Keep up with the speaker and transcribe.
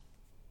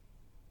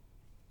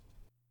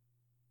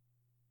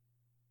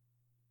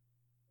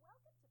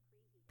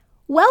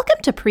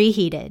Welcome to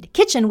Preheated,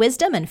 kitchen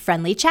wisdom and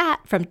friendly chat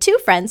from two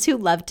friends who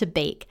love to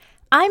bake.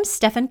 I'm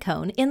Stefan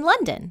Cohn in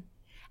London.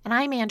 And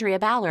I'm Andrea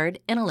Ballard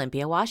in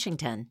Olympia,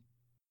 Washington.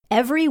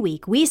 Every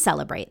week, we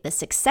celebrate the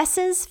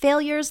successes,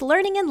 failures,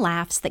 learning, and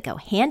laughs that go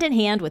hand in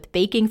hand with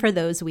baking for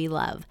those we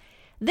love.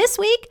 This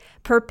week,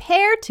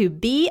 prepare to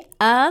be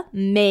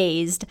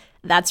amazed.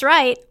 That's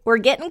right, we're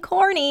getting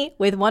corny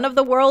with one of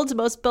the world's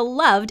most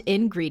beloved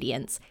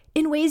ingredients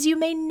in ways you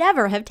may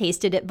never have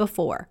tasted it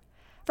before.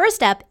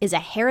 First up is a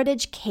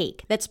heritage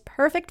cake that's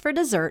perfect for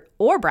dessert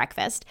or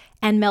breakfast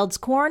and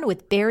melds corn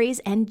with berries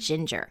and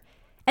ginger.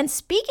 And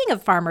speaking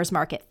of farmers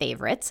market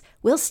favorites,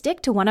 we'll stick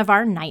to one of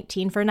our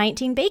 19 for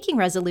 19 baking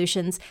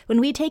resolutions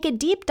when we take a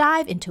deep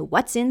dive into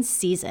what's in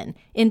season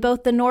in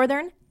both the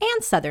northern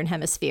and southern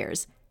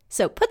hemispheres.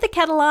 So put the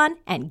kettle on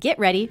and get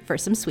ready for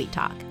some sweet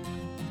talk.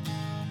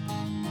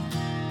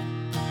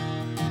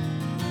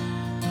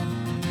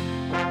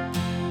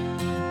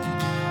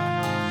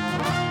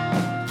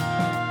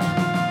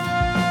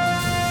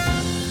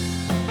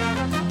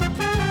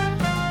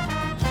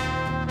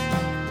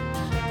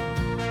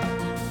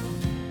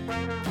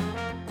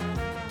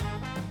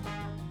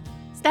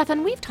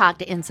 Stefan, we've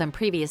talked in some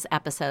previous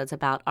episodes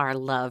about our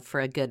love for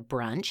a good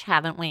brunch,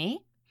 haven't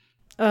we?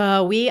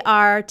 We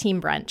are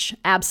team brunch,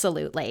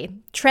 absolutely.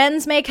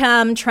 Trends may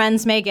come,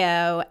 trends may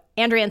go.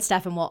 Andrea and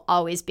Stefan will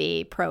always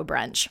be pro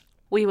brunch.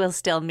 We will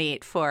still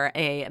meet for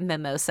a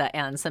mimosa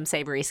and some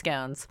savory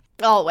scones.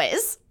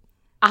 Always.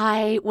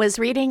 I was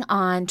reading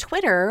on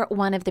Twitter,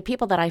 one of the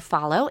people that I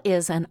follow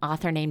is an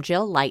author named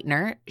Jill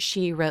Leitner.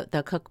 She wrote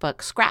the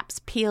cookbook Scraps,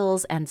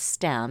 Peels, and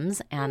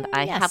Stems, and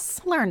I have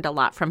learned a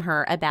lot from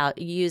her about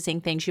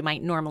using things you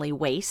might normally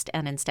waste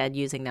and instead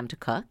using them to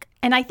cook.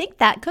 And I think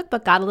that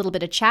cookbook got a little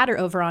bit of chatter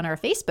over on our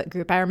Facebook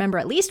group. I remember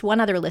at least one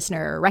other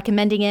listener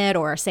recommending it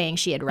or saying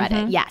she had read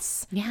it.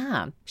 Yes.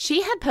 Yeah.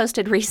 She had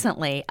posted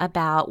recently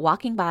about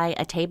walking by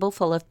a table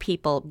full of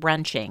people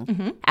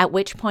brunching, at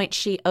which point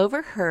she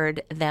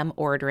overheard them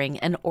ordering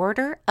an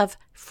order of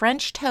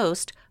French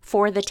toast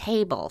for the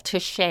table to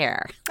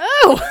share.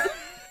 Oh,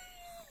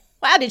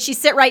 wow. Did she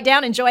sit right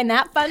down and join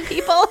that fun,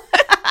 people?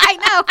 I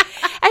know.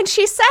 And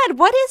she said,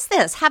 "What is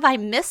this? Have I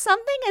missed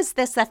something? Is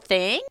this a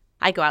thing?"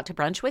 I go out to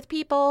brunch with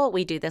people.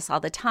 We do this all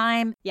the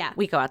time. Yeah.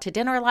 We go out to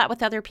dinner a lot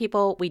with other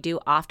people. We do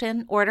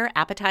often order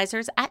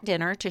appetizers at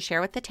dinner to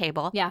share with the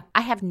table. Yeah. I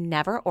have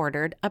never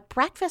ordered a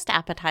breakfast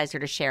appetizer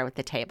to share with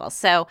the table.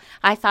 So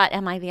I thought,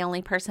 am I the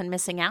only person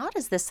missing out?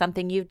 Is this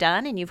something you've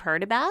done and you've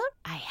heard about?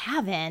 I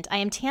haven't. I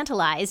am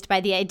tantalized by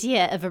the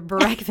idea of a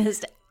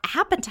breakfast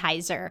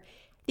appetizer.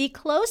 The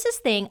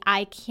closest thing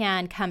I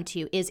can come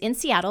to is in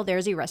Seattle,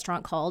 there's a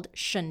restaurant called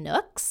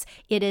Chinook's.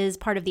 It is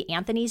part of the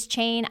Anthony's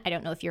chain. I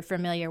don't know if you're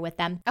familiar with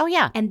them. Oh,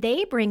 yeah. And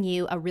they bring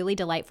you a really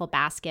delightful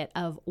basket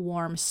of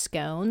warm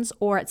scones,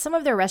 or at some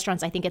of their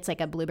restaurants, I think it's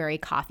like a blueberry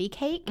coffee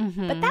cake,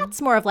 but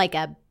that's more of like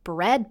a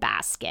bread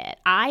basket.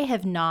 I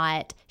have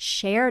not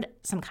shared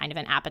some kind of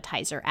an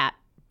appetizer at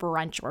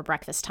brunch or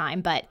breakfast time,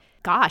 but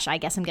gosh, I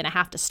guess I'm going to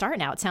have to start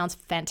now. It sounds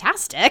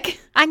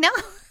fantastic. I know.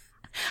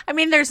 I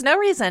mean, there's no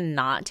reason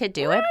not to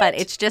do it, but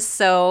it's just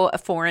so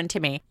foreign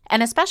to me.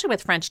 And especially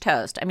with French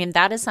toast. I mean,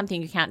 that is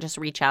something you can't just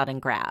reach out and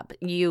grab.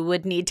 You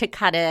would need to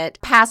cut it,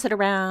 pass it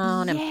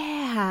around.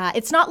 Yeah,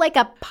 it's not like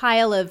a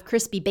pile of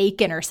crispy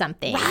bacon or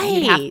something.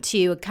 Right. You have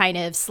to kind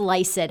of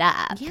slice it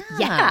up.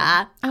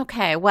 Yeah.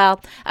 Okay,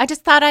 well, I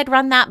just thought I'd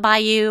run that by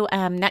you.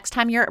 Next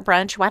time you're at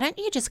brunch, why don't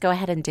you just go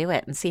ahead and do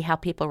it and see how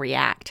people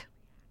react?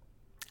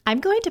 I'm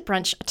going to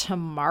brunch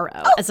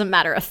tomorrow, as a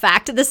matter of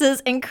fact. This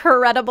is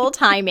incredible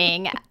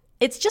timing.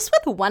 It's just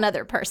with one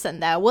other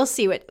person, though. We'll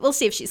see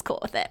if she's cool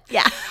with it.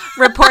 Yeah.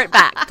 Report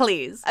back,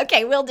 please.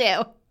 Okay, will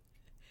do.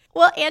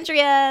 Well,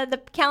 Andrea,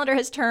 the calendar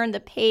has turned the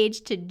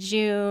page to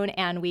June,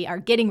 and we are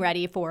getting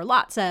ready for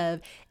lots of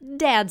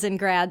dads and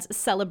grads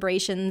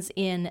celebrations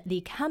in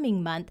the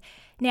coming month.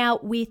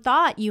 Now, we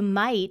thought you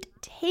might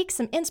take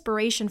some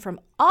inspiration from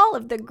all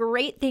of the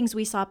great things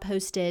we saw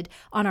posted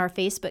on our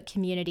Facebook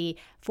community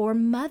for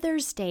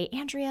Mother's Day.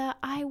 Andrea,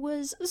 I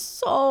was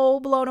so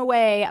blown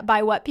away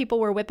by what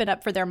people were whipping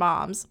up for their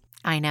moms.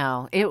 I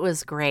know. It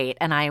was great.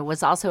 And I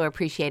was also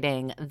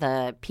appreciating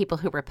the people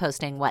who were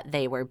posting what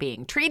they were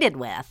being treated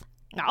with.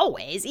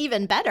 Always,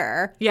 even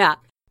better. Yeah.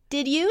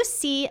 Did you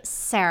see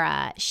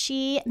Sarah?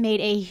 She made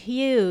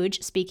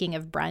speaking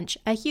of brunch,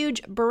 a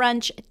huge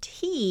brunch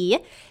tea.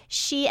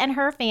 She and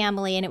her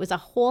family, and it was a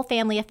whole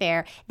family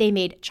affair, they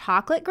made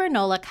chocolate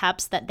granola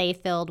cups that they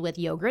filled with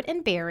yogurt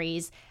and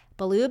berries,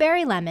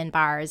 blueberry lemon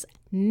bars,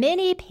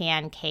 mini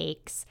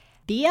pancakes,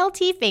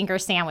 BLT finger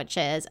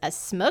sandwiches, a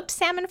smoked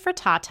salmon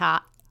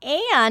frittata,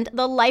 and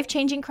the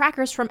life-changing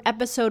crackers from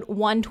episode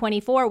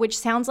 124, which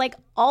sounds like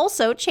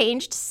also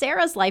changed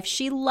Sarah's life.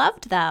 She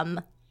loved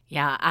them.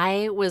 Yeah,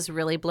 I was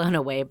really blown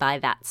away by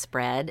that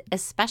spread,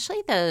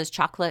 especially those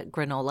chocolate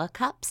granola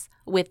cups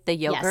with the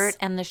yogurt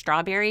and the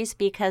strawberries,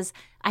 because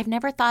I've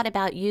never thought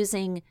about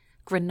using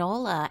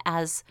granola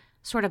as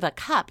sort of a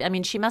cup. I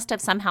mean, she must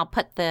have somehow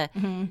put the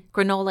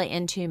granola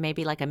into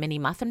maybe like a mini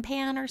muffin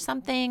pan or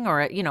something,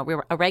 or,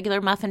 a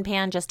regular muffin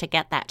pan just to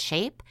get that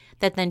shape,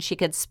 that then she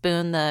could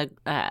spoon the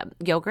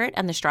yogurt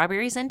and the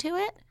strawberries into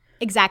it.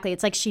 Exactly.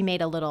 It's like she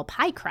made a little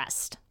pie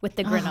crust with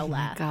the granola. Oh,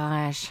 my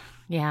gosh.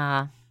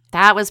 Yeah.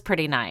 That was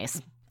pretty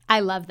nice. I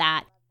love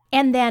that.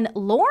 And then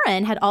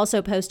Lauren had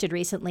also posted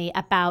recently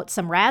about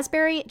some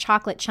raspberry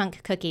chocolate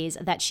chunk cookies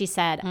that she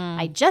said,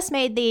 I just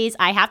made these.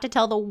 I have to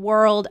tell the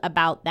world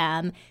about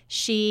them.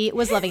 She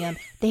was loving them.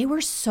 They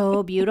were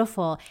so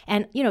beautiful.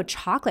 And,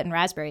 chocolate and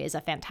raspberry is a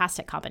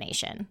fantastic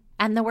combination.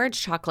 And the word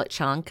chocolate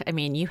chunk, I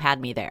mean, you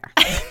had me there.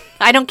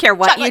 I don't care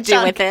what you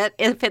do with it.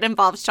 If it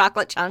involves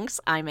chocolate chunks,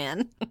 I'm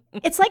in.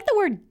 It's like the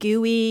word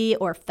gooey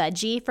or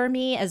fudgy for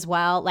me as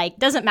well. Like,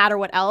 doesn't matter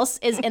what else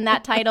is in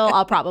that title,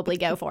 I'll probably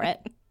go for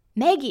it.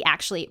 Maggie,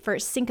 actually, for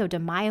Cinco de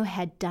Mayo,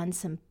 had done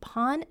some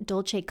pan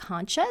dulce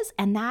conchas,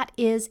 and that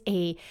is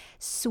a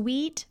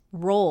sweet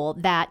roll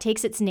that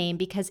takes its name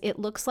because it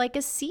looks like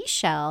a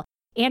seashell.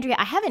 Andrea,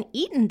 I haven't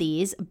eaten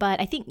these, but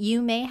I think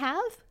you may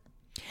have.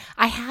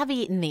 I have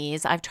eaten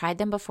these. I've tried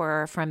them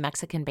before from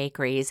Mexican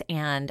bakeries,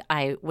 and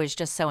I was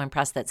just so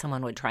impressed that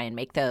someone would try and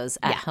make those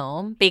at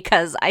home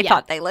because I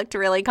thought they looked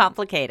really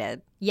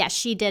complicated. Yes,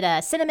 she did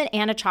a cinnamon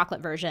and a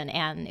chocolate version,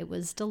 and it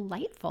was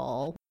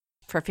delightful.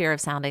 For fear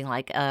of sounding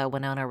like a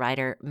Winona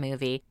Ryder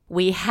movie,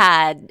 we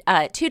had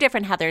two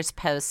different Heathers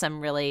post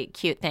some really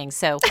cute things.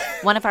 So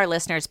one of our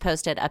listeners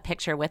posted a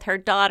picture with her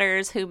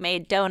daughters who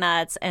made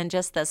donuts, and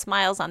just the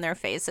smiles on their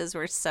faces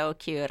were so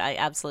cute. I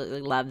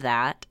absolutely love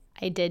that.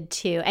 I did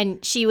too.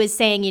 And she was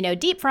saying,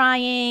 deep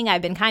frying,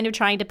 I've been kind of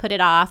trying to put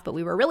it off, but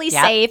we were really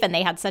safe and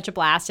they had such a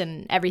blast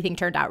and everything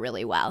turned out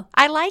really well.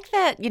 I like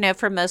that,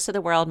 for most of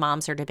the world,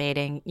 moms are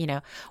debating,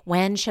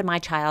 when should my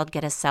child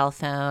get a cell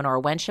phone, or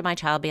when should my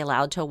child be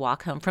allowed to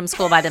walk home from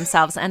school by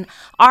themselves? And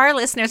our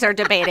listeners are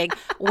debating,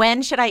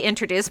 when should I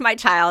introduce my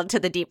child to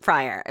the deep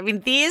fryer? I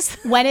mean,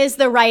 when is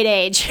the right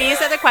age? These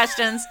are the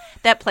questions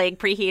that plague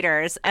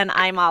preheaters, and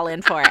I'm all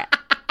in for it.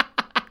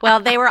 Well,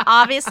 they were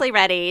obviously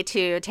ready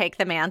to take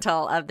the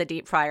mantle of the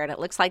deep fryer, and it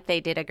looks like they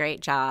did a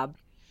great job.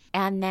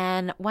 And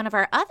then one of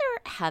our other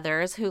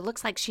Heathers, who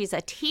looks like she's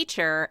a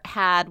teacher,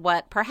 had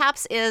what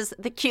perhaps is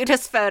the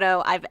cutest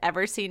photo I've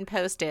ever seen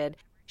posted.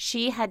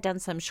 She had done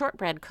some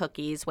shortbread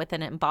cookies with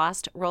an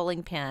embossed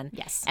rolling pin.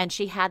 Yes. And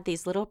she had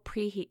these little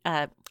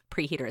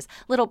preheaters,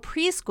 little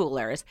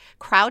preschoolers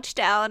crouched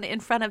down in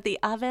front of the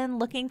oven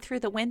looking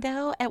through the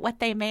window at what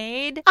they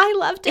made. I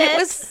loved it. It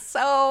was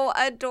so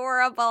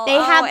adorable.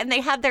 And they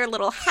had their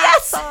little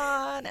hats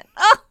on.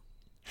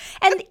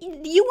 And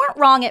you weren't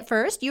wrong at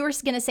first. You were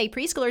going to say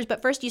preschoolers,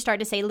 but first you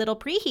started to say little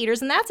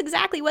preheaters, and that's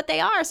exactly what they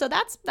are. So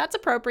that's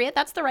appropriate.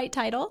 That's the right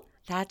title.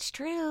 That's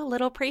true.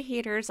 Little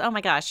preheaters. Oh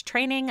my gosh.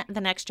 Training the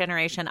next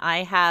generation. I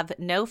have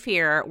no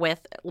fear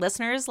with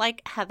listeners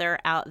like Heather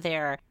out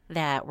there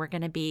that we're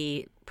going to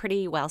be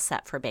pretty well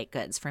set for baked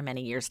goods for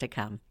many years to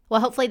come.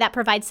 Well, hopefully that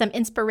provides some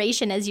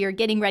inspiration as you're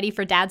getting ready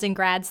for Dads and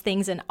Grads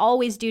things. And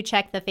always do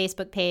check the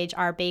Facebook page.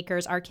 Our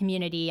bakers, our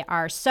community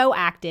are so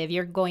active.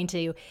 You're going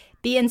to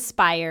be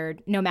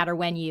inspired no matter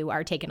when you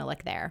are taking a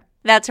look there.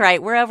 That's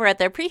right. We're over at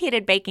the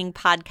Preheated Baking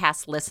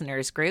Podcast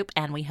Listeners Group,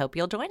 and we hope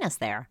you'll join us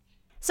there.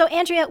 So,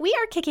 Andrea, we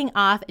are kicking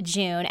off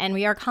June, and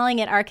we are calling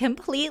it our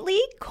Completely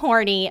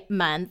Corny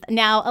Month.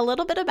 Now, a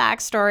little bit of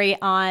backstory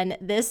on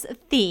this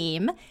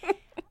theme.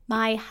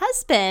 My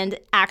husband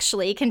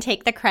actually can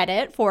take the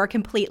credit for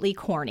Completely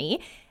Corny.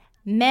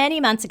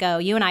 Many months ago,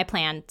 you and I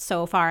planned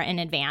so far in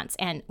advance,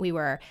 and we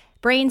were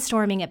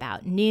brainstorming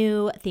about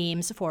new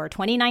themes for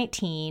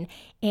 2019,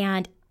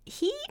 and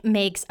he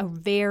makes a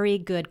very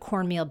good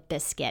cornmeal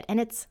biscuit, and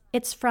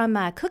it's from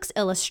Cooks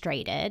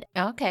Illustrated.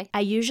 Okay. I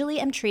usually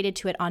am treated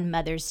to it on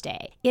Mother's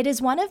Day. It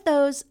is one of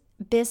those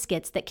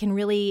biscuits that can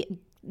really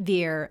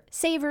veer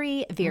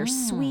savory, veer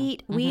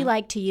sweet. Mm-hmm. We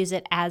like to use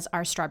it as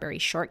our strawberry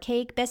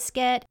shortcake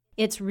biscuit.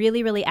 It's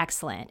really, really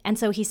excellent. And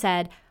so he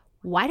said,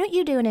 why don't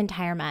you do an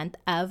entire month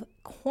of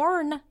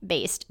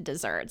corn-based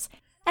desserts?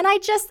 And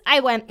I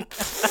went,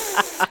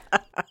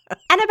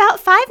 and about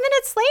 5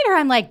 minutes later,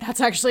 I'm like,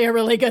 that's actually a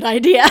really good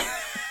idea.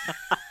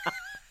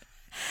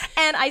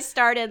 And I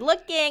started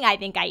looking. I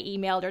think I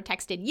emailed or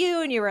texted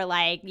you, and you were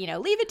like,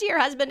 leave it to your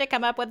husband to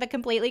come up with a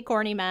Completely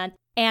Corny month.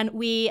 And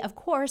we, of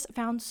course,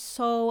 found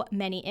so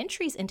many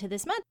entries into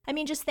this month. I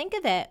mean, just think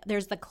of it.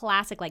 There's the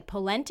classic,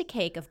 polenta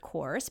cake, of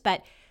course,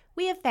 but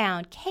we have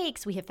found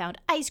cakes, we have found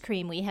ice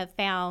cream, we have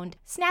found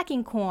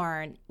snacking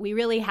corn. We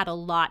really had a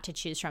lot to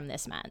choose from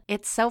this month.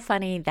 It's so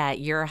funny that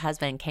your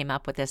husband came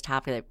up with this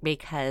topic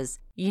because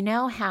you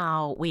know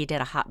how we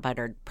did a hot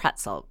buttered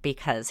pretzel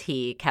because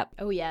he kept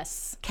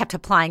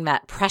applying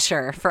that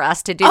pressure for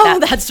us to do that. Oh,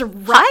 that's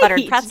right. Hot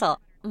buttered pretzel.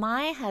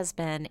 My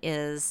husband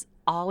is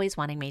always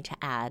wanting me to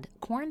add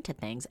corn to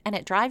things, and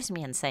it drives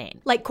me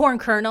insane. Like corn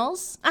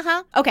kernels?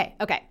 Uh-huh. Okay.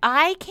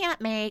 I can't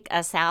make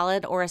a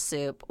salad or a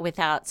soup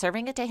without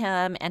serving it to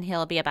him, and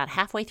he'll be about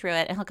halfway through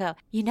it, and he'll go,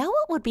 you know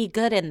what would be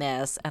good in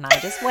this? And I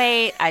just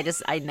wait.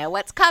 I know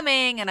what's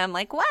coming, and I'm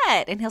like,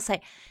 what? And he'll say,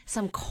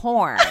 some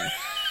corn.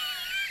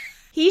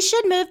 He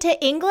should move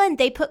to England.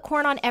 They put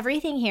corn on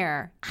everything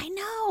here. I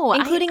know.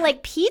 Including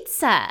like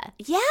pizza.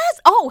 Yes.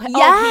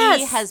 Yes.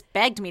 He has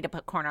begged me to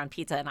put corn on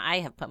pizza, and I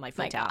have put my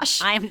foot down.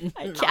 Gosh.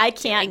 I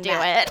can't do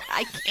that. it.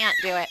 I can't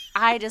do it.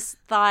 I just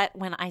thought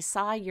when I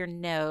saw your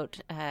note,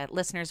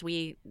 listeners,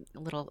 we,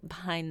 little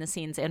behind the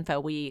scenes info,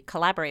 we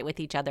collaborate with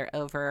each other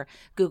over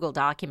Google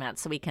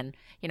Documents so we can,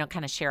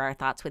 kind of share our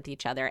thoughts with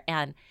each other.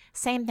 And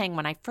same thing,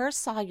 when I first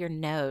saw your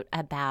note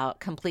about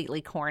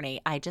completely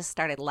corny, I just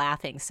started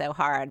laughing so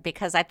hard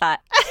because I thought,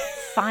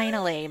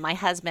 finally, my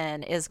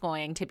husband is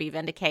going to be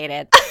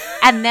vindicated.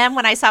 And then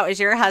when I saw it was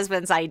your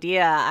husband's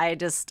idea, I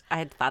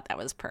thought that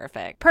was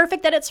perfect.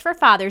 Perfect that it's for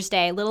Father's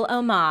Day. Little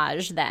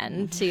homage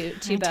then to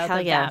both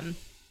of them.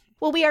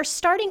 Well, we are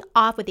starting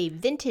off with a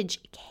vintage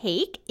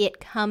cake. It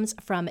comes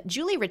from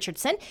Julie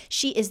Richardson.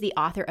 She is the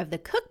author of the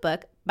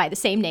cookbook by the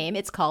same name.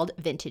 It's called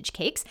Vintage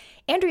Cakes.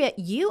 Andrea,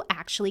 you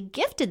actually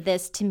gifted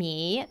this to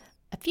me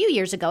a few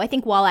years ago, I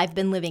think while I've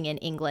been living in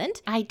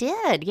England. I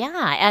did,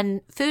 yeah.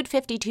 And Food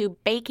 52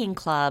 Baking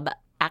Club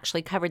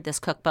actually covered this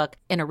cookbook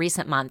in a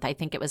recent month. I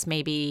think it was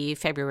maybe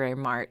February,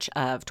 March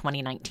of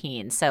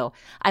 2019. So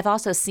I've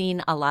also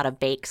seen a lot of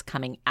bakes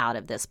coming out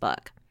of this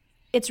book.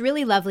 It's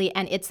really lovely,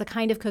 and it's the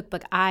kind of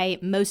cookbook I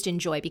most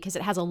enjoy because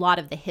it has a lot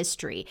of the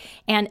history.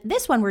 And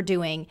this one we're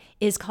doing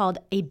is called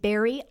A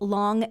Berry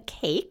Long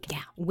Cake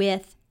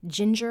with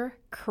ginger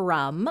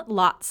crumb.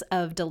 Lots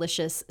of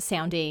delicious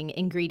sounding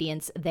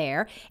ingredients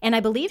there. And I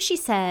believe she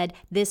said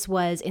this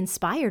was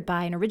inspired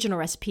by an original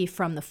recipe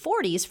from the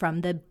 40s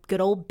from the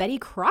good old Betty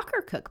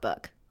Crocker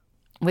cookbook.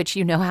 Which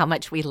you know how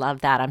much we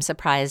love that. I'm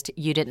surprised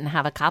you didn't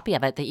have a copy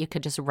of it that you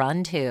could just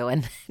run to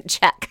and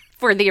check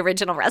for the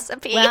original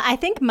recipe. Well, I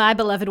think my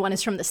beloved one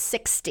is from the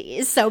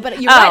 60s. So, but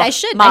you're right. I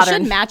should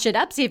match it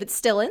up, see if it's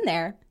still in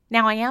there.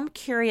 Now, I am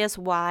curious,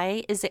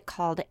 why is it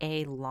called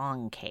a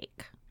long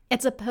cake?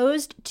 It's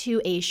opposed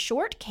to a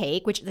short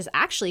cake, which this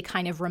actually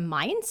kind of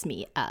reminds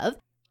me of.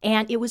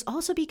 And it was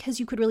also because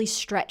you could really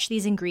stretch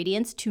these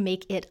ingredients to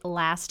make it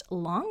last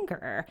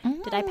longer.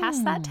 Did I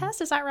pass that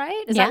test? Is that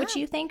right? Is that what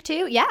you think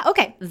too? Yeah,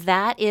 okay.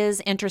 That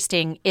is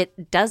interesting.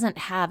 It doesn't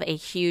have a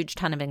huge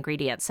ton of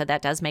ingredients, so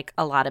that does make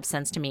a lot of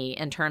sense to me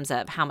in terms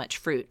of how much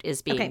fruit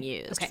is being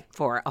used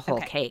for a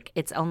whole cake.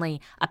 It's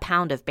only a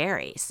pound of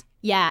berries.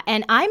 Yeah,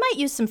 and I might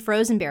use some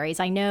frozen berries.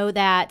 I know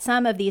that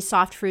some of these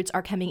soft fruits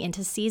are coming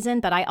into season,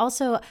 but I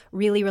also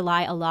really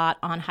rely a lot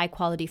on high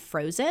quality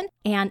frozen.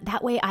 And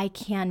that way I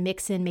can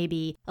mix in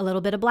maybe a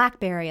little bit of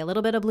blackberry, a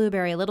little bit of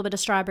blueberry, a little bit of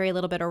strawberry, a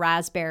little bit of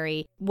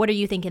raspberry. What are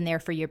you thinking there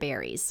for your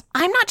berries?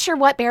 I'm not sure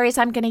what berries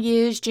I'm going to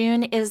use.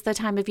 June is the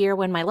time of year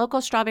when my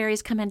local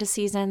strawberries come into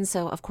season.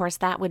 So, of course,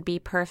 that would be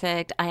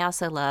perfect. I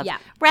also love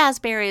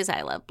raspberries.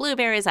 I love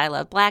blueberries. I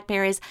love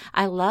blackberries.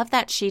 I love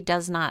that she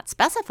does not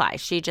specify.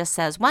 She just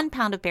says 1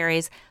 pound of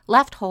berries,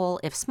 left whole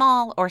if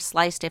small or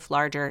sliced if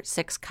larger,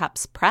 6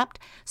 cups prepped.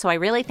 So I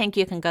really think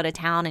you can go to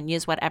town and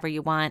use whatever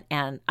you want.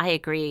 And I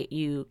agree,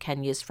 you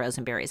can use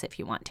frozen berries if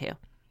you want to.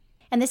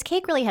 And this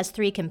cake really has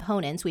 3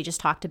 components. We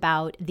just talked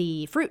about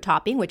the fruit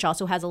topping, which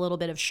also has a little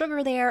bit of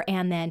sugar there,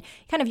 and then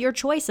kind of your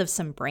choice of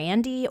some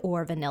brandy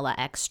or vanilla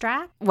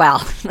extract.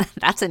 Well,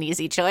 that's an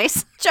easy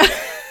choice.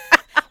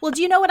 Well,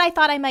 do you know what I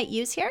thought I might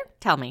use here?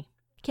 Tell me.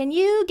 Can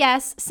you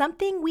guess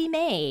something we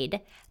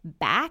made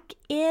back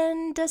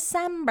in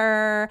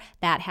December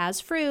that has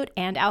fruit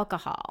and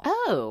alcohol?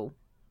 Oh,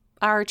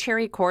 our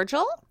cherry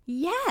cordial?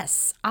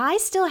 Yes, I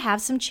still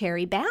have some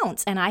cherry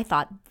bounce, and I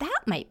thought that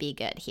might be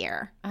good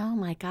here. Oh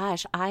my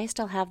gosh, I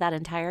still have that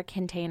entire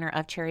container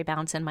of cherry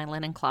bounce in my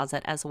linen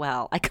closet as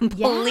well. I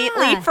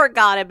completely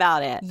forgot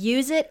about it.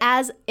 Use it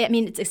as,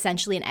 it's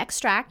essentially an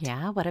extract.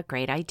 Yeah, what a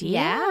great idea.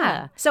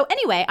 Yeah. So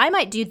anyway, I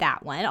might do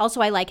that one. Also,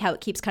 I like how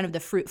it keeps kind of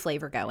the fruit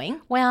flavor going.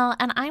 Well,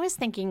 and I was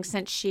thinking,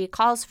 since she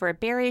calls for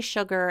berry,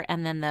 sugar,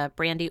 and then the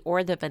brandy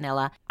or the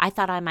vanilla, I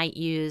thought I might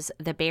use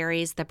the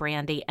berries, the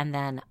brandy, and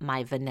then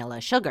my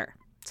vanilla sugar.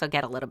 So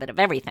get a little bit of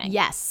everything.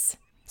 Yes.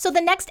 So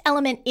the next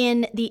element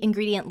in the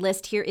ingredient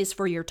list here is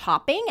for your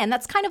topping, and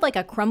that's kind of like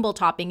a crumble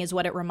topping is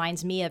what it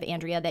reminds me of,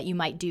 Andrea, that you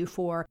might do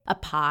for a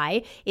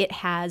pie. It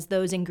has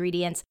those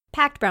ingredients: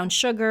 packed brown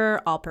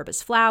sugar,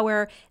 all-purpose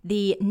flour,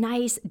 the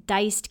nice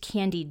diced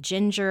candied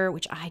ginger,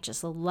 which I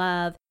just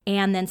love,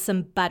 and then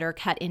some butter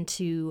cut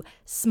into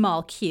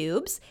small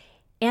cubes.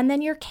 And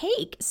then your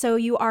cake. So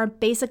you are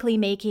basically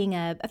making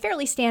a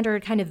fairly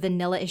standard kind of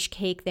vanilla-ish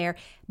cake there.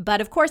 But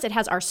of course, it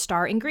has our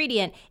star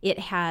ingredient. It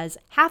has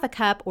 1/2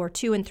 cup or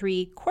 2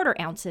 3/4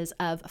 ounces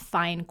of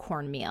fine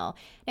cornmeal.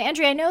 Now,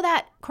 Andrea, I know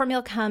that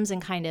cornmeal comes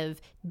in kind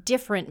of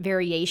different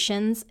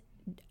variations.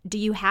 Do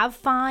you have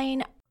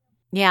fine?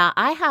 Yeah,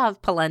 I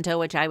have polenta,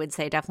 which I would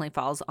say definitely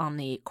falls on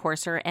the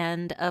coarser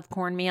end of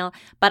cornmeal,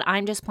 but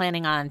I'm just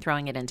planning on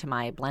throwing it into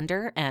my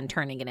blender and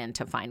turning it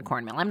into fine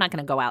cornmeal. I'm not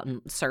going to go out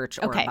and search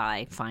or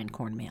buy fine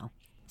cornmeal.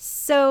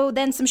 So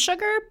then some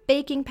sugar,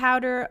 baking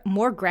powder,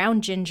 more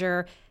ground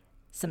ginger,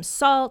 some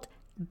salt,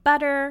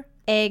 butter,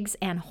 eggs,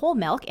 and whole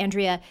milk.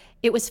 Andrea,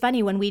 it was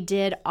funny when we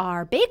did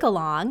our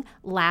bake-along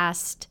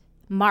last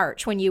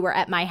March, when you were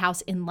at my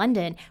house in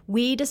London,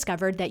 we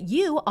discovered that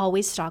you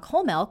always stock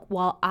whole milk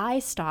while I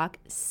stock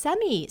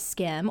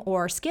semi-skim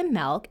or skim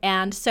milk.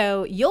 And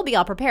so you'll be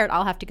all prepared.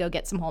 I'll have to go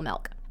get some whole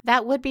milk.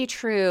 That would be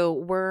true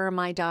were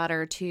my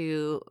daughter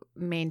to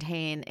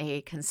maintain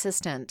a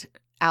consistent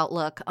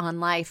outlook on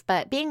life.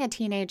 But being a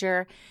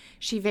teenager,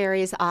 she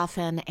varies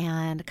often.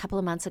 And a couple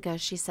of months ago,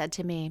 she said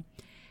to me,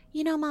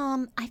 you know,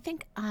 Mom, I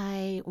think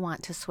I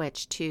want to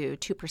switch to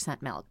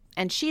 2% milk.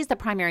 And she's the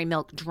primary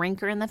milk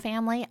drinker in the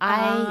family.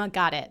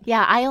 Got it.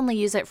 Yeah, I only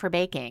use it for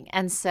baking.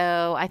 And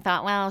so I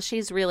thought, well,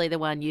 she's really the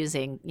one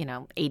using,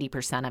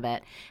 80% of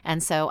it.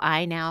 And so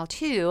I now,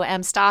 too,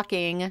 am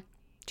stocking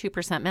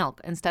 2%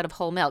 milk instead of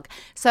whole milk.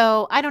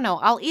 So I don't know.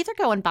 I'll either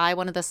go and buy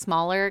one of the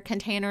smaller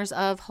containers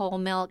of whole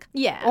milk.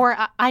 Yeah. Or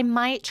I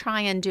might try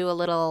and do a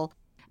little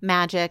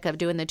magic of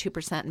doing the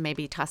 2% and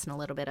maybe tossing a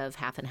little bit of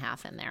half and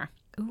half in there.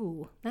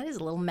 Ooh, that is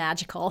a little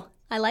magical.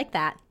 I like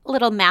that. A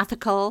little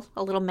magical.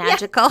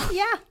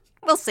 Yeah.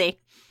 We'll see.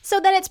 So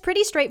then it's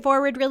pretty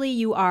straightforward, really.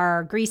 You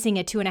are greasing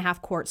a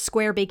 2.5 quart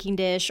square baking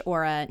dish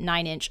or a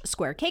 9-inch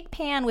square cake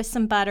pan with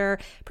some butter,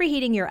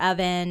 preheating your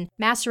oven,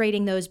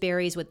 macerating those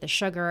berries with the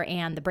sugar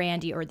and the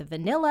brandy or the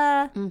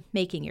vanilla,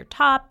 making your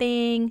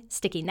topping,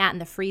 sticking that in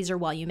the freezer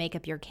while you make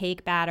up your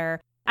cake batter.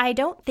 I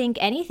don't think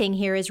anything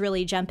here is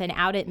really jumping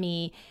out at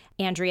me,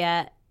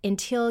 Andrea,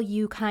 until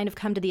you kind of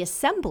come to the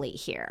assembly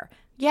here.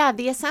 Yeah,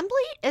 the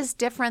assembly is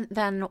different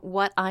than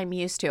what I'm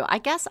used to. I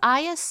guess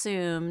I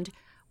assumed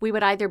we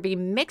would either be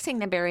mixing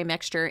the berry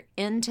mixture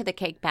into the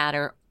cake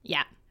batter.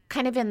 Yeah.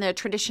 Kind of in the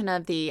tradition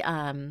of the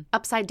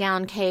upside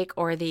down cake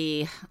or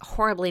the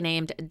horribly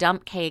named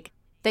dump cake,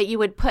 that you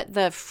would put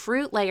the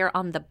fruit layer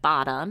on the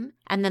bottom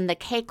and then the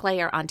cake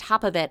layer on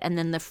top of it, and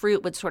then the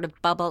fruit would sort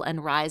of bubble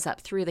and rise up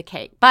through the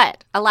cake.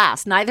 But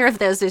alas, neither of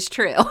those is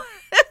true.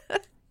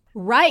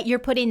 Right. You're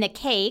putting the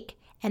cake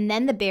and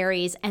then the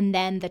berries and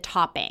then the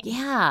topping.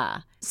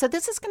 Yeah. So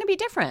this is going to be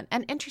different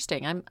and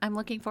interesting. I'm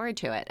looking forward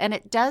to it. And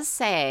it does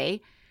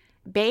say,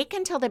 bake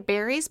until the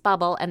berries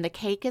bubble and the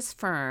cake is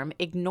firm.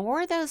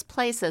 Ignore those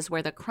places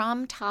where the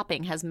crumb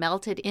topping has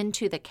melted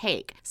into the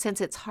cake,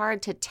 since it's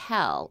hard to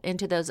tell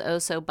into those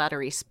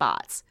oh-so-buttery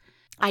spots.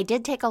 I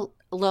did take a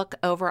look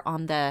over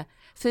on the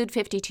Food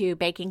 52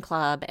 Baking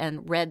Club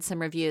and read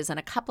some reviews, and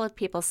a couple of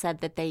people said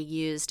that they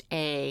used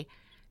a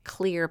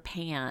clear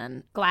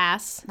pan.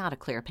 Glass. Not a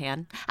clear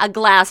pan. A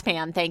glass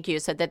pan, thank you,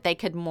 so that they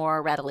could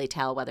more readily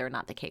tell whether or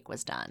not the cake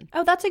was done.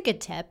 Oh, that's a good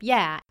tip.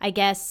 Yeah. I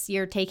guess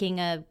you're taking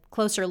a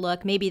closer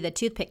look. Maybe the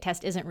toothpick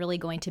test isn't really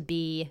going to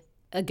be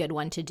a good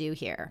one to do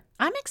here.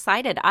 I'm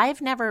excited. I've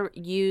never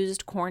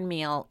used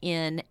cornmeal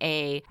in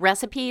a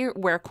recipe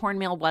where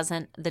cornmeal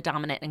wasn't the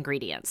dominant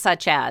ingredient,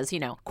 such as,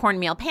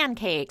 cornmeal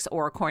pancakes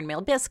or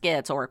cornmeal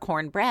biscuits or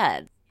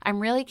cornbread. I'm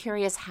really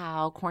curious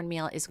how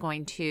cornmeal is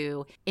going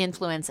to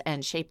influence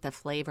and shape the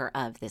flavor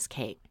of this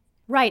cake.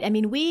 Right. I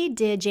mean, we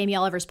did Jamie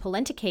Oliver's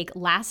polenta cake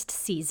last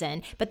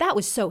season, but that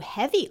was so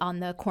heavy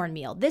on the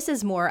cornmeal. This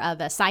is more of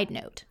a side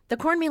note. The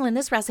cornmeal in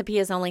this recipe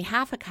is only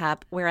half a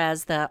cup,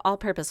 whereas the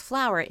all-purpose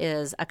flour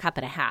is a cup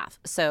and a half.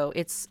 So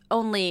it's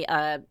only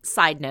a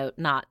side note,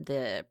 not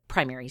the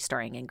primary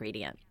stirring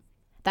ingredient.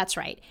 That's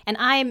right. And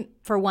I'm,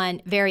 for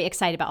one, very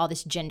excited about all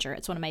this ginger.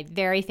 It's one of my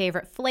very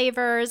favorite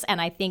flavors, and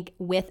I think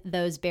with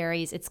those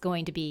berries, it's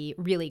going to be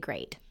really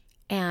great.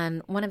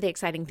 And one of the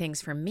exciting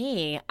things for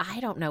me, I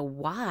don't know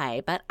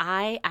why, but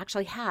I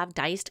actually have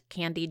diced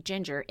candied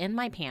ginger in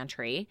my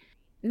pantry.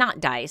 Not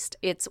diced.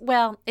 It's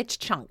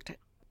chunked.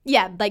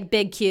 Yeah, like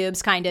big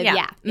cubes, kind of.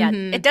 Yeah.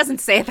 Mm-hmm. It doesn't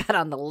say that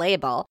on the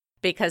label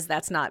because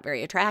that's not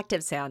very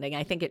attractive sounding.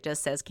 I think it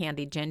just says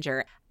candied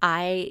ginger.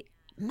 I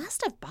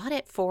must have bought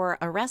it for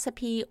a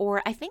recipe,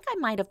 or I think I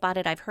might have bought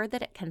it. I've heard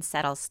that it can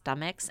settle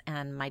stomachs,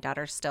 and my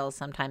daughter still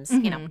sometimes,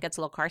 gets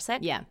a little car sick.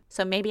 Yeah.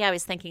 So maybe I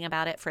was thinking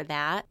about it for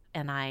that,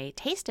 and I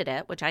tasted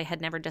it, which I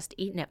had never just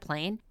eaten it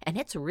plain, and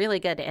it's really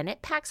good, and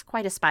it packs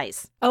quite a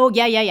spice. Oh,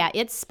 yeah.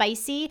 It's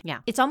spicy. Yeah.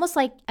 It's almost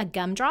like a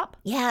gumdrop.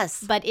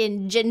 Yes. But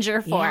in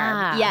ginger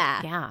form.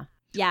 Yeah.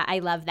 Yeah, I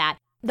love that.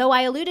 Though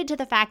I alluded to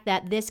the fact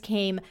that this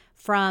came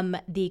from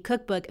the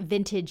cookbook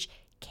Vintage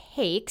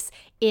Cakes,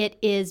 it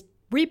is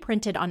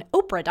reprinted on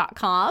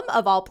Oprah.com,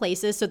 of all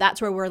places, so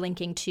that's where we're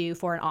linking to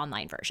for an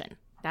online version.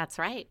 That's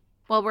right.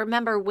 Well,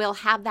 remember, we'll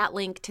have that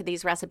link to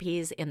these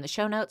recipes in the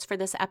show notes for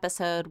this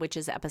episode, which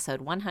is episode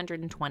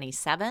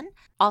 127,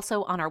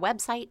 also on our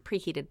website,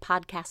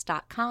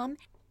 preheatedpodcast.com,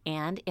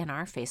 and in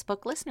our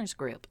Facebook listeners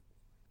group.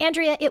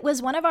 Andrea, it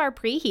was one of our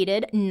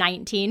preheated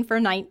 19 for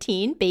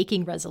 19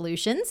 baking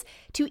resolutions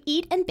to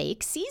eat and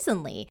bake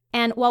seasonally.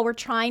 And while we're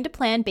trying to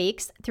plan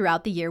bakes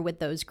throughout the year with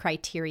those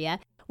criteria,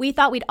 we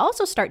thought we'd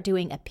also start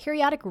doing a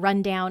periodic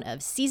rundown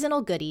of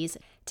seasonal goodies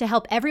to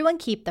help everyone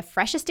keep the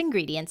freshest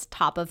ingredients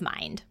top of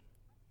mind.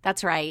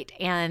 That's right.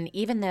 And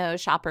even though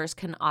shoppers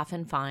can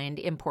often find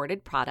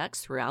imported products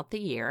throughout the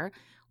year,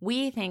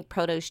 we think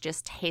produce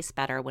just tastes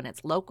better when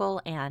it's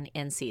local and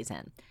in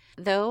season.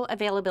 Though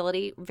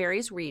availability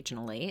varies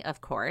regionally, of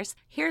course,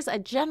 here's a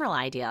general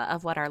idea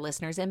of what our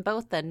listeners in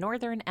both the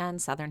northern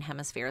and southern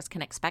hemispheres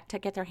can expect to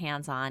get their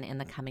hands on in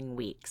the coming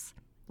weeks.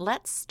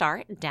 let's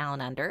start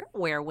down under,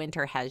 where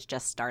winter has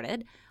just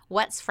started.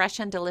 What's fresh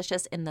and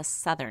delicious in the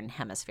southern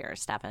hemisphere,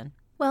 Stefan?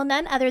 Well,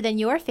 none other than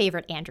your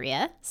favorite,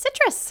 Andrea,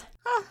 citrus.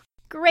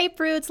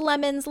 Grapefruits,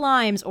 lemons,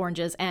 limes,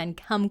 oranges, and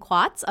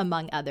kumquats,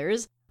 among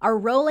others, are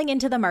rolling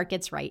into the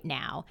markets right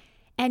now.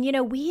 And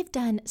we've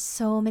done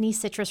so many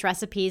citrus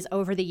recipes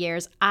over the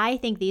years. I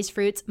think these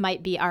fruits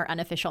might be our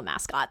unofficial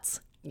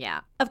mascots.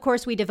 Yeah. Of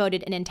course, we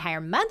devoted an entire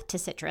month to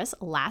citrus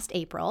last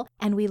April,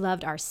 and we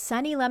loved our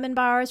sunny lemon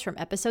bars from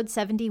episode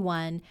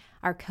 71,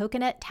 our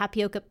coconut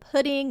tapioca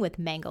pudding with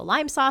mango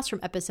lime sauce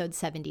from episode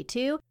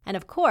 72, and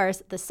of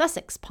course, the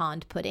Sussex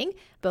pond pudding,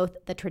 both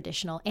the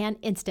traditional and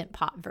Instant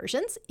Pot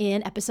versions,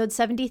 in episode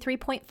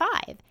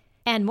 73.5.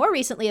 And more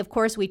recently, of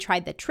course, we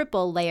tried the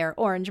triple layer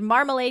orange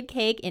marmalade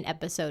cake in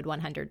episode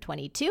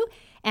 122.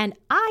 And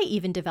I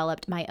even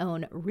developed my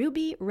own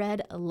ruby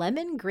red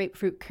lemon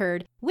grapefruit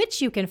curd,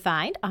 which you can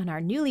find on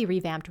our newly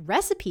revamped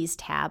recipes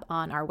tab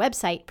on our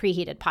website,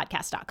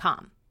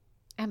 preheatedpodcast.com.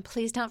 And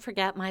please don't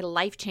forget my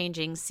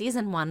life-changing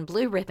season 1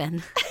 blue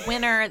ribbon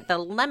winner, the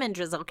lemon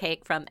drizzle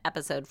cake from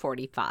episode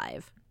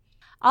 45.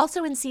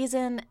 Also in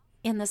season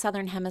in the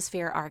Southern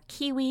Hemisphere are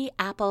kiwi,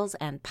 apples,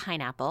 and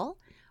pineapple.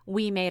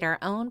 We made our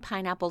own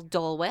pineapple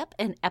Dole Whip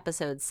in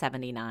episode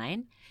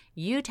 79.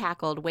 You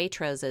tackled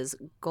Waitrose's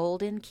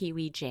Golden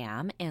Kiwi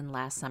Jam in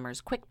last summer's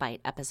Quick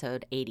Bite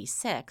episode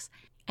 86.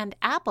 And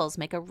apples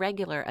make a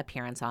regular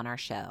appearance on our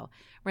show.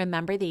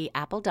 Remember the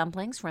apple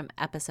dumplings from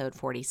episode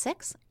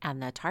 46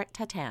 and the tarte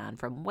tatin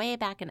from way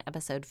back in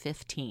episode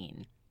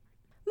 15.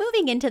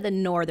 Moving into the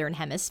Northern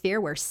Hemisphere,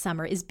 where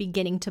summer is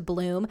beginning to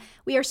bloom,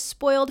 we are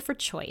spoiled for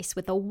choice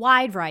with a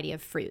wide variety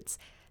of fruits.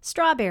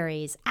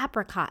 Strawberries,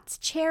 apricots,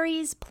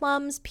 cherries,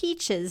 plums,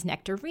 peaches,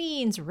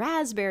 nectarines,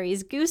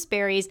 raspberries,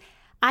 gooseberries.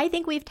 I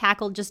think we've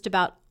tackled just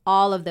about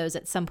all of those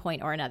at some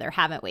point or another,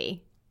 haven't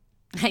we?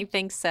 I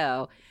think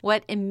so.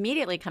 What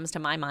immediately comes to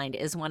my mind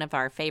is one of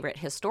our favorite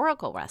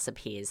historical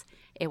recipes.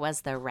 It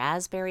was the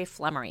raspberry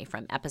flummery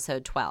from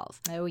episode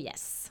 12. Oh,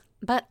 yes.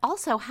 But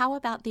also, how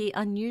about the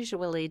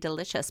unusually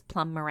delicious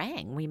plum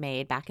meringue we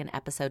made back in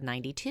episode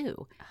 92?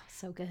 Oh,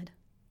 so good.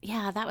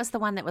 Yeah, that was the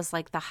one that was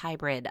like the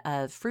hybrid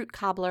of fruit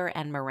cobbler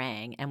and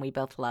meringue, and we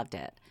both loved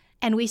it.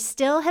 And we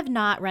still have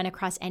not run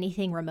across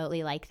anything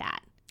remotely like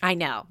that. I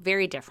know,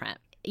 very different.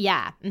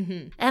 Yeah.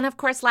 Mm-hmm. And of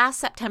course, last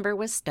September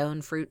was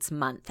Stone Fruits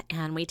Month,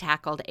 and we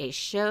tackled a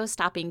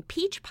show-stopping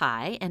peach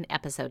pie in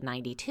episode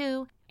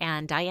 92,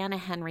 and Diana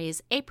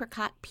Henry's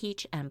apricot,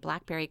 peach, and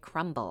blackberry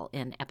crumble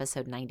in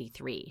episode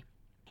 93.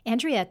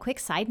 Andrea, quick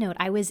side note,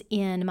 I was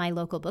in my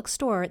local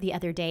bookstore the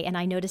other day and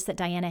I noticed that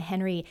Diana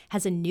Henry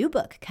has a new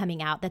book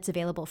coming out that's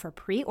available for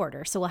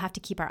pre-order, so we'll have to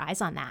keep our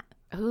eyes on that.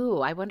 Ooh,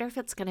 I wonder if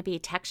it's going to be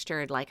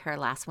textured like her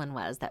last one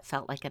was that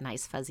felt like a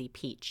nice fuzzy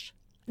peach.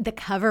 The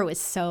cover was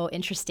so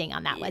interesting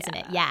on that, wasn't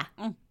it? Yeah.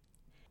 Mm.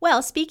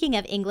 Well, speaking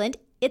of England,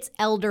 it's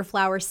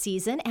elderflower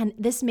season, and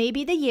this may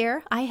be the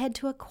year I head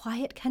to a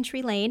quiet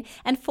country lane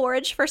and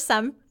forage for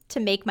some to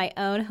make my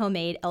own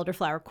homemade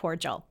elderflower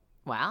cordial.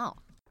 Wow.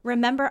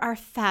 Remember our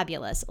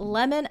fabulous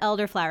lemon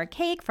elderflower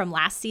cake from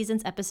last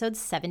season's episode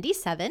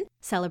 77,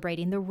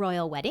 celebrating the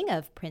royal wedding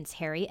of Prince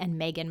Harry and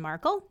Meghan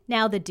Markle,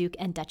 now the Duke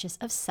and Duchess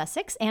of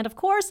Sussex, and of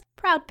course,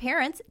 proud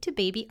parents to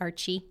baby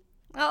Archie.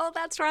 Oh,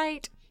 that's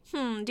right.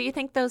 Do you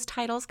think those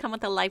titles come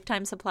with a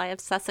lifetime supply of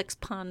Sussex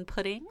pond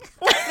pudding?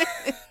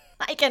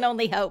 I can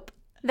only hope.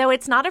 Though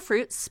it's not a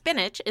fruit,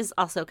 spinach is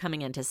also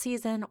coming into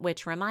season,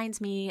 which reminds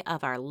me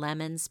of our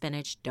lemon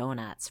spinach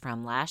donuts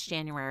from last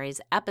January's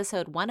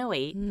episode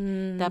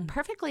 108, the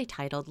perfectly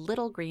titled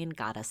Little Green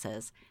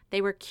Goddesses.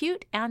 They were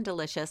cute and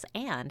delicious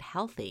and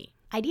healthy.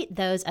 I'd eat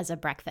those as a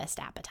breakfast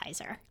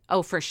appetizer.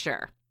 Oh, for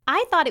sure.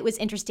 I thought it was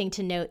interesting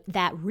to note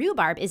that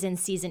rhubarb is in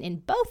season in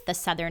both the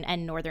southern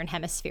and northern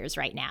hemispheres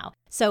right now.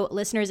 So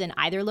listeners in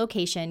either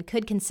location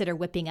could consider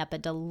whipping up a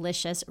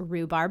delicious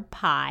rhubarb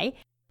pie.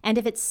 And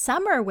if it's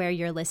summer where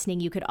you're listening,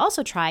 you could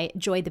also try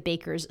Joy the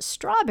Baker's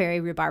strawberry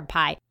rhubarb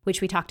pie,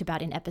 which we talked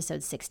about in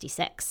episode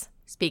 66.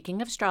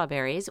 Speaking of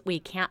strawberries, we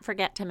can't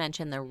forget to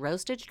mention the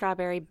roasted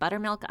strawberry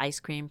buttermilk ice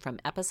cream from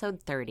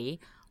episode 30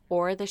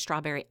 or the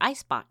strawberry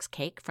icebox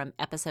cake from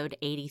episode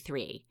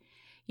 83.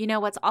 You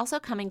know, what's also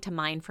coming to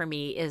mind for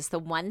me is the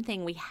one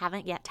thing we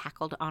haven't yet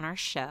tackled on our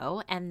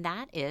show, and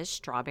that is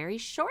strawberry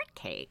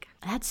shortcake.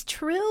 That's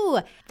true.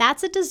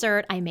 That's a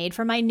dessert I made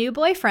for my new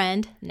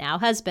boyfriend, now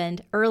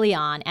husband, early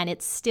on, and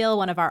it's still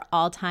one of our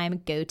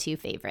all-time go-to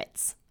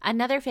favorites.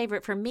 Another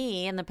favorite for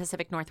me in the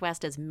Pacific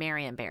Northwest is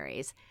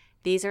Marionberries.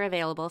 These are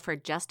available for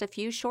just a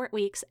few short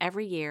weeks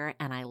every year,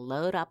 and I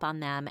load up on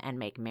them and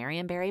make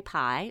Marionberry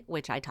pie,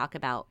 which I talk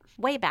about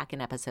way back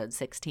in episode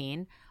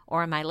 16,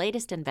 or my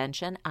latest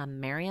invention, a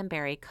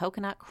Marionberry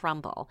coconut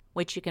crumble,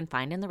 which you can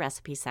find in the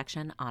recipe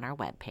section on our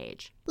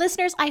webpage.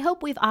 Listeners, I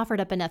hope we've offered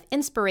up enough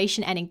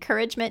inspiration and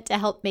encouragement to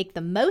help make the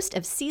most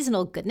of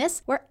seasonal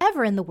goodness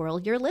wherever in the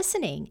world you're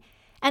listening.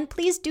 And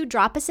please do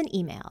drop us an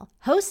email,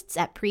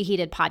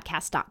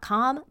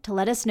 hosts@preheatedpodcast.com, to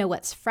let us know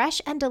what's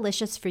fresh and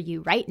delicious for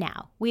you right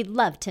now. We'd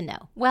love to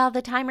know. Well,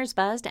 the timer's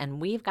buzzed,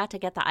 and we've got to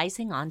get the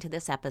icing onto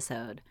this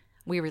episode.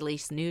 We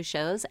release new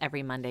shows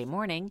every Monday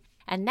morning,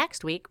 and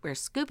next week we're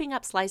scooping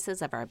up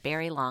slices of our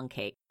berry long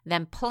cake,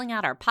 then pulling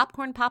out our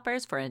popcorn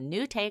poppers for a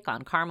new take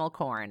on caramel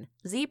corn,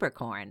 zebra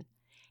corn.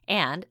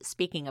 And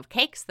speaking of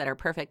cakes that are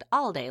perfect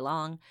all day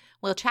long,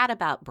 we'll chat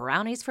about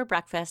brownies for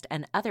breakfast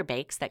and other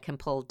bakes that can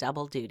pull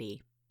double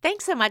duty.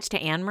 Thanks so much to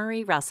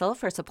Anne-Marie Russell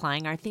for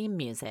supplying our theme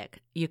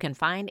music. You can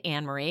find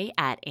Anne-Marie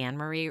at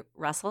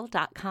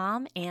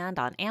annemarierussell.com and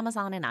on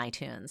Amazon and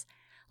iTunes.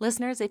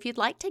 Listeners, if you'd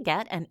like to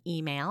get an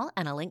email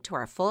and a link to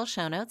our full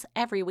show notes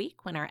every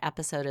week when our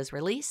episode is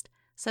released,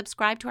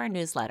 subscribe to our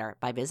newsletter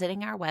by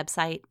visiting our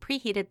website,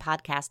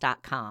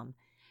 preheatedpodcast.com.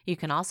 You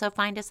can also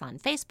find us on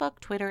Facebook,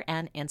 Twitter,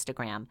 and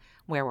Instagram,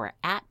 where we're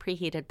at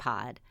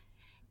PreheatedPod.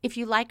 If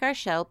you like our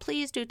show,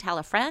 please do tell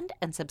a friend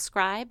and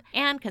subscribe,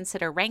 and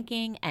consider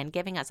ranking and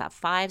giving us a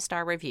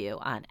 5-star review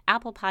on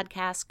Apple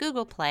Podcasts,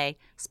 Google Play,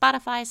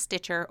 Spotify,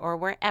 Stitcher, or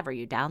wherever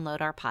you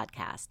download our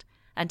podcast.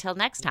 Until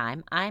next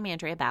time, I'm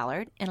Andrea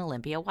Ballard in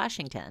Olympia,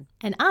 Washington.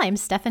 And I'm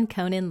Stefan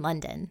Cohn in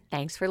London.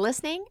 Thanks for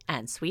listening,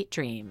 and sweet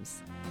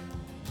dreams.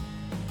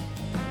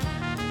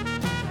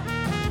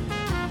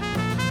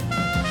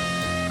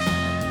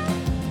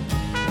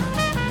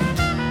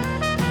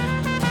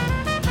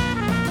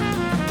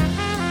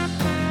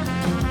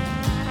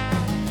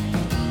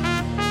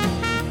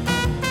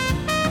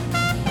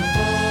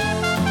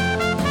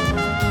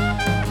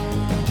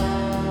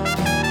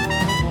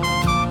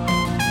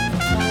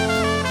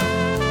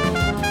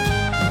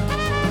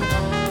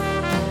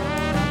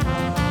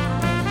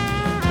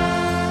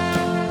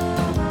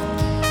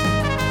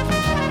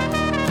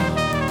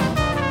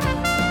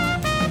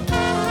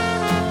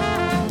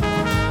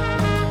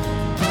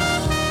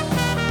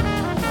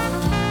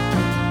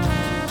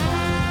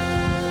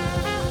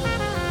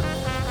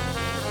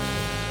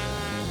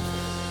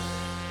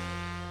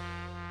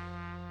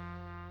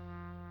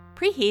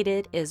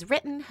 Preheated is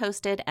written,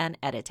 hosted, and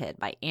edited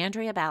by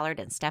Andrea Ballard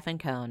and Stefan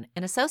Cohn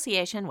in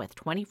association with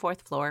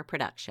 24th Floor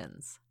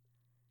Productions.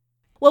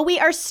 Well, we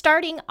are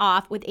starting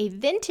off with a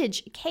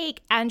vintage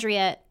cake,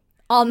 Andrea.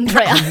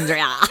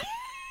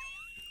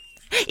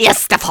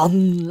 Yes,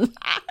 Stefan.